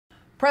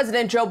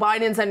President Joe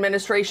Biden's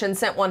administration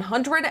sent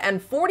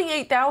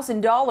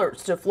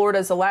 $148,000 to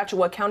Florida's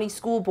Alachua County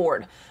School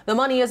Board. The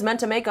money is meant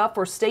to make up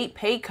for state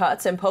pay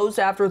cuts imposed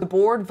after the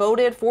board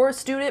voted for a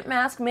student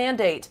mask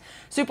mandate.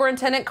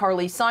 Superintendent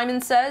Carly Simon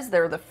says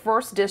they're the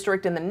first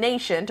district in the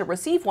nation to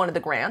receive one of the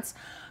grants.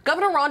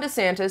 Governor Ron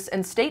DeSantis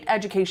and state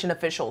education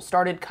officials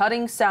started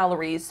cutting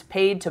salaries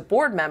paid to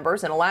board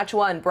members in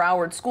Alachua and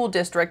Broward School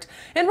District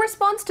in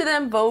response to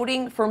them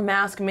voting for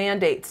mask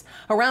mandates.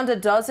 Around a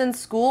dozen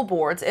school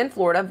boards in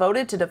Florida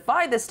voted to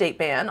defy the state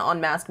ban on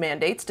mask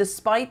mandates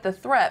despite the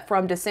threat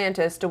from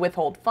DeSantis to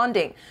withhold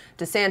funding.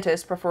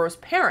 DeSantis prefers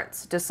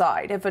parents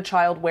decide if a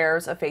child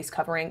wears a face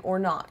covering or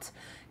not.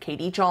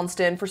 Katie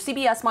Johnston for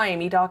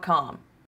CBSMiami.com.